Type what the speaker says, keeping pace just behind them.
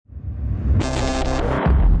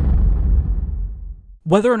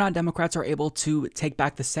Whether or not Democrats are able to take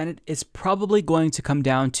back the Senate is probably going to come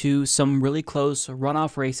down to some really close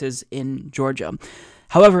runoff races in Georgia.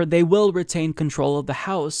 However, they will retain control of the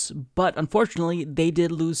House, but unfortunately, they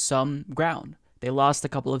did lose some ground. They lost a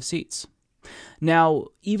couple of seats. Now,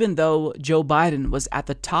 even though Joe Biden was at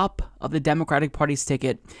the top of the Democratic Party's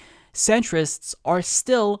ticket, centrists are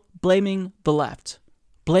still blaming the left,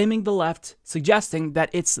 suggesting that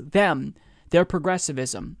it's them, their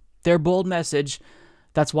progressivism, their bold message.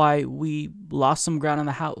 That's why we lost some ground in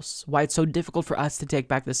the House, why it's so difficult for us to take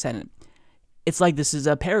back the Senate. It's like this is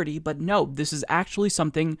a parody, but no, this is actually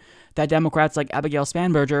something that Democrats like Abigail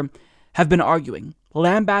Spanberger have been arguing,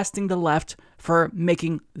 lambasting the left for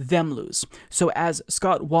making them lose. So as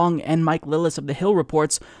Scott Wong and Mike Lillis of The Hill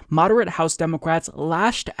reports, moderate House Democrats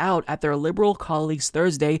lashed out at their liberal colleagues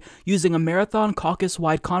Thursday using a marathon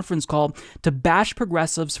caucus-wide conference call to bash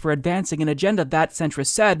progressives for advancing an agenda that, centrists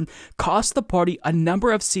said, cost the party a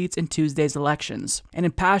number of seats in Tuesday's elections. An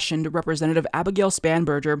impassioned Representative Abigail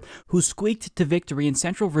Spanberger, who squeaked to victory in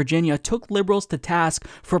Central Virginia, took liberals to task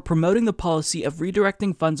for promoting the policy of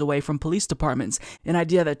redirecting funds away from police departments, an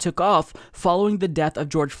idea that took off following the death of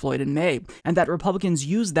George Floyd in May, and that Republicans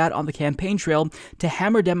used that on the campaign trail to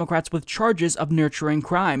hammer Democrats with charges of nurturing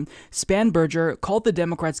crime. Spanberger called the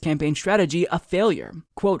Democrats' campaign strategy a failure.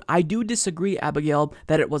 Quote, "I do disagree, Abigail,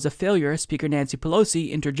 that it was a failure," Speaker Nancy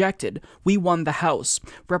Pelosi interjected. "We won the House."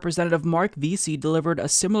 Representative Mark Vesey delivered a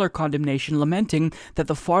similar condemnation, lamenting that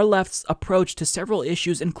the far left's approach to several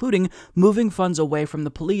issues, including moving funds away from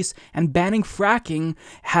the police and banning fracking,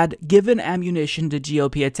 had given ammunition to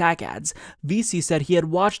GOP attack ads. Vesey said he had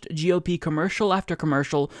watched GOP commercial after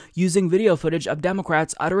commercial using video footage of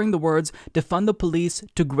Democrats uttering the words "defund the police"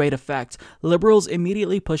 to great effect. Liberals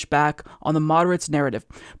immediately pushed back on the moderates' narrative.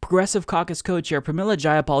 Progressive Caucus co-chair Pramila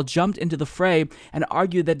Jayapal jumped into the fray and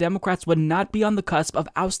argued that Democrats would not be on the cusp of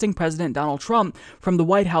ousting President Donald Trump from the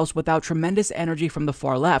White House without tremendous energy from the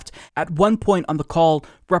far left. At one point on the call,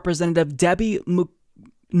 Representative Debbie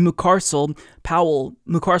Mucarsel Powell,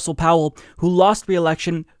 who lost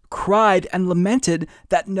re-election, cried and lamented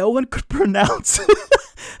that no one could pronounce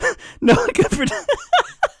no one could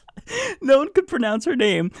pronounce her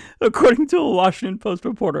name, according to a Washington Post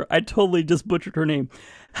reporter. I totally just butchered her name.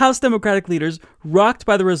 House Democratic leaders, rocked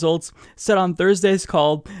by the results, said on Thursday's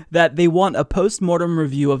call that they want a post-mortem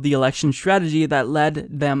review of the election strategy that led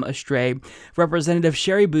them astray. Representative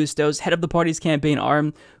Sherry Bustos, head of the party's campaign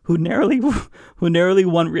arm, who narrowly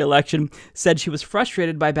won re-election, said she was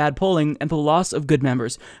frustrated by bad polling and the loss of good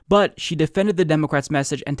members, but she defended the Democrats'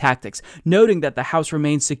 message and tactics, noting that the House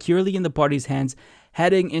remains securely in the party's hands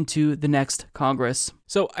heading into the next Congress.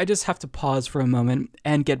 So I just have to pause for a moment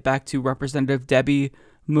and get back to Representative Debbie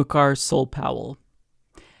Mucarsel Powell.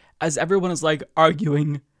 As everyone is like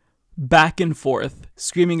arguing back and forth,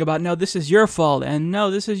 screaming about, no, this is your fault, and no,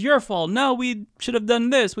 this is your fault, no, we should have done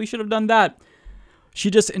this, we should have done that. She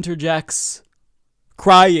just interjects,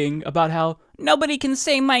 crying about how nobody can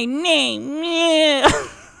say my name.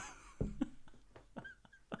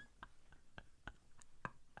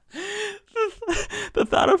 The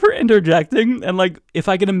thought of her interjecting, and like, if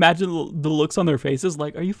I can imagine the looks on their faces,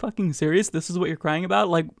 like, are you fucking serious? This is what you're crying about?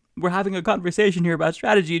 Like, we're having a conversation here about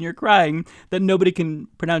strategy and you're crying that nobody can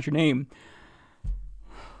pronounce your name.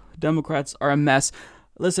 Democrats are a mess.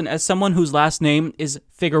 Listen, as someone whose last name is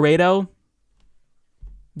Figueredo,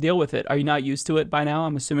 deal with it. Are you not used to it by now?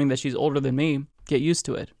 I'm assuming that she's older than me. Get used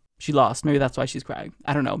to it. She lost. Maybe that's why she's crying.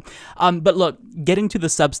 I don't know. But look, getting to the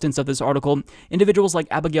substance of this article, individuals like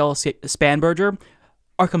Abigail Spanberger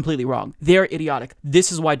are completely wrong. They're idiotic.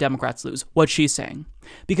 This is why Democrats lose, what she's saying.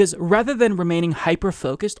 Because rather than remaining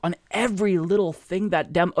hyper-focused on every little thing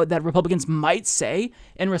that Republicans might say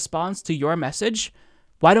in response to your message,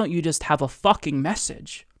 why don't you just have a fucking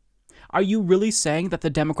message? Are you really saying that the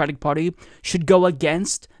Democratic Party should go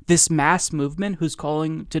against this mass movement who's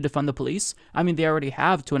calling to defund the police? I mean, they already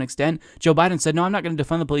have to an extent. Joe Biden said, no, I'm not going to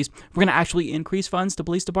defund the police. We're going to actually increase funds to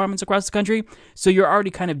police departments across the country. So you're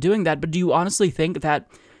already kind of doing that. But do you honestly think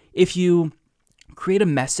that if you create a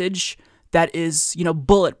message that is,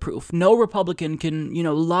 bulletproof, no Republican can,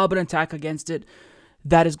 lob an attack against it,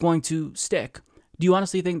 that is going to stick? Do you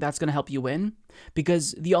honestly think that's going to help you win?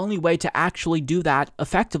 Because the only way to actually do that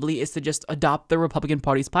effectively is to just adopt the Republican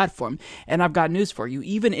Party's platform. And I've got news for you.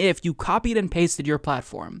 Even if you copied and pasted your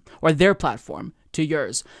platform or their platform to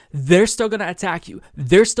yours, they're still going to attack you.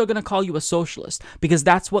 They're still going to call you a socialist because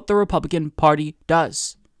that's what the Republican Party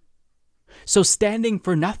does. So standing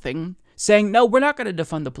for nothing, saying, no, we're not going to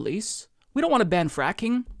defund the police. We don't want to ban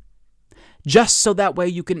fracking. just so that way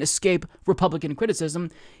you can escape Republican criticism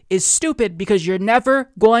is stupid, because you're never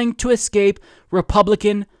going to escape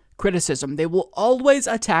Republican criticism. They will always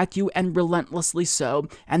attack you, and relentlessly so,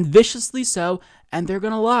 and viciously so, and they're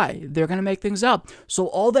going to lie. They're going to make things up. So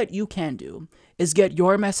all that you can do is get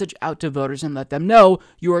your message out to voters and let them know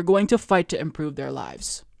you are going to fight to improve their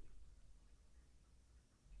lives.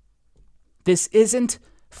 This isn't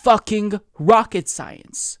fucking rocket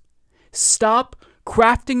science. Stop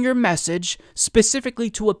crafting your message specifically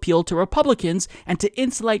to appeal to Republicans and to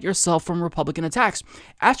insulate yourself from Republican attacks.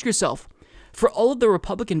 Ask yourself, for all of the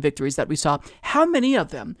Republican victories that we saw, how many of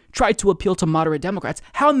them tried to appeal to moderate Democrats?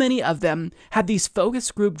 How many of them had these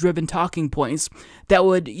focus group-driven talking points that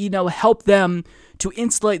would, help them to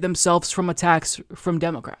insulate themselves from attacks from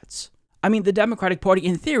Democrats? I mean, the Democratic Party,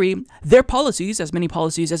 in theory, their policies, as many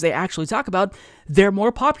policies as they actually talk about, they're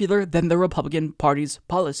more popular than the Republican Party's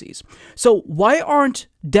policies. So why aren't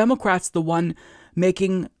Democrats the one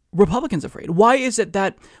making Republicans afraid? Why is it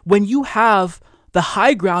that when you have the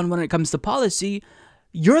high ground when it comes to policy,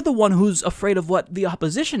 you're the one who's afraid of what the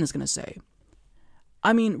opposition is going to say?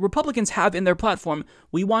 I mean, Republicans have in their platform,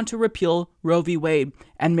 we want to repeal Roe v. Wade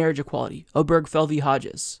and marriage equality, Obergefell v.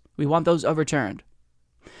 Hodges. We want those overturned.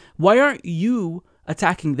 Why aren't you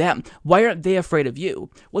attacking them? Why aren't they afraid of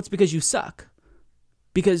you? Well, it's because you suck.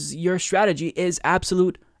 Because your strategy is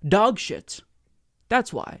absolute dog shit.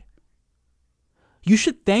 That's why. You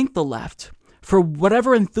should thank the left for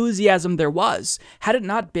whatever enthusiasm there was. Had it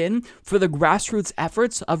not been for the grassroots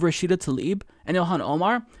efforts of Rashida Tlaib and Ilhan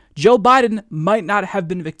Omar, Joe Biden might not have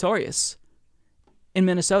been victorious in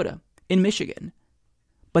Minnesota, in Michigan.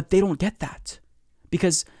 But they don't get that,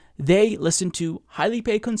 because they listen to highly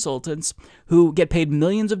paid consultants who get paid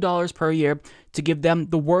millions of dollars per year to give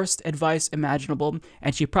them the worst advice imaginable.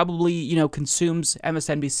 And she probably, consumes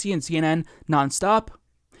MSNBC and CNN nonstop.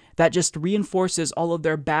 That just reinforces all of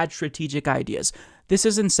their bad strategic ideas. This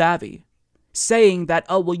isn't savvy. Saying that,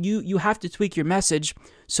 you have to tweak your message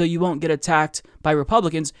so you won't get attacked by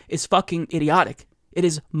Republicans is fucking idiotic. It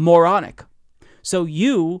is moronic. So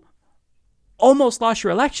you almost lost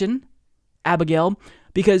your election, Abigail,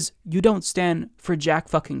 because you don't stand for jack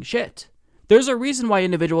fucking shit. There's a reason why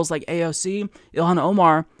individuals like AOC, Ilhan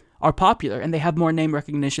Omar are popular and they have more name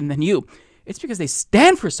recognition than you. It's because they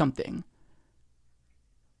stand for something.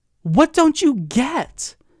 What don't you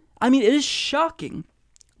get? I mean, it is shocking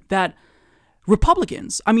that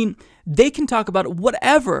Republicans, they can talk about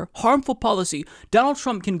whatever harmful policy. Donald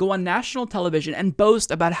Trump can go on national television and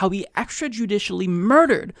boast about how he extrajudicially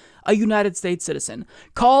murdered a United States citizen.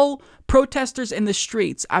 Call protesters in the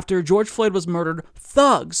streets after George Floyd was murdered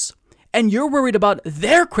thugs. And you're worried about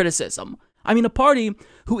their criticism. A party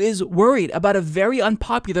who is worried about a very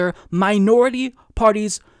unpopular minority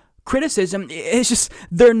party's criticism, it's just,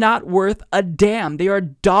 they're not worth a damn. They are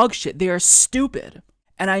dog shit. They are stupid.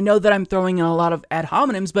 And I know that I'm throwing in a lot of ad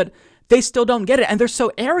hominems, but they still don't get it. And they're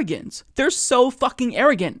so arrogant. They're so fucking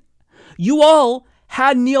arrogant. You all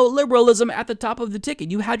had neoliberalism at the top of the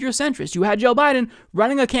ticket. You had your centrists. You had Joe Biden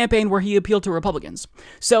running a campaign where he appealed to Republicans.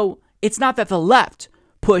 So it's not that the left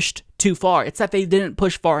pushed too far. It's that they didn't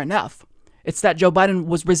push far enough. It's that Joe Biden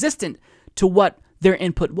was resistant to what their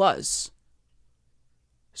input was.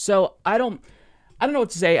 So I don't know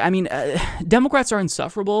what to say. Democrats are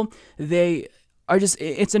insufferable. They are just,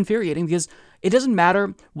 it's infuriating because it doesn't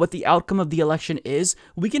matter what the outcome of the election is.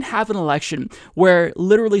 We can have an election where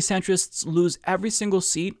literally centrists lose every single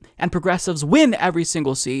seat and progressives win every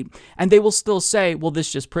single seat, and they will still say, well,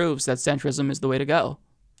 this just proves that centrism is the way to go.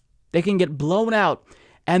 They can get blown out,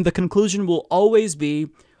 and the conclusion will always be,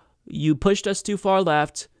 you pushed us too far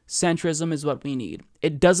left, centrism is what we need.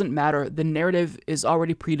 It doesn't matter. The narrative is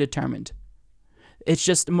already predetermined. It's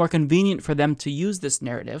just more convenient for them to use this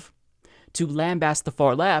narrative to lambast the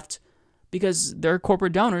far left because their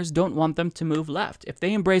corporate donors don't want them to move left. If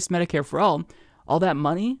they embrace Medicare for all that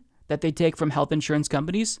money that they take from health insurance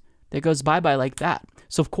companies, that goes bye-bye like that.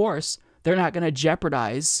 So, of course, they're not going to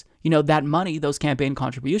jeopardize, that money, those campaign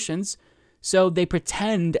contributions. So they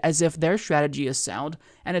pretend as if their strategy is sound,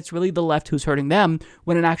 and it's really the left who's hurting them,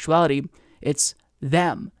 when in actuality, it's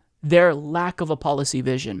them, their lack of a policy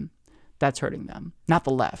vision that's hurting them, not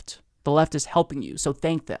the left. The left is helping you, so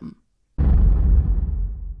thank them.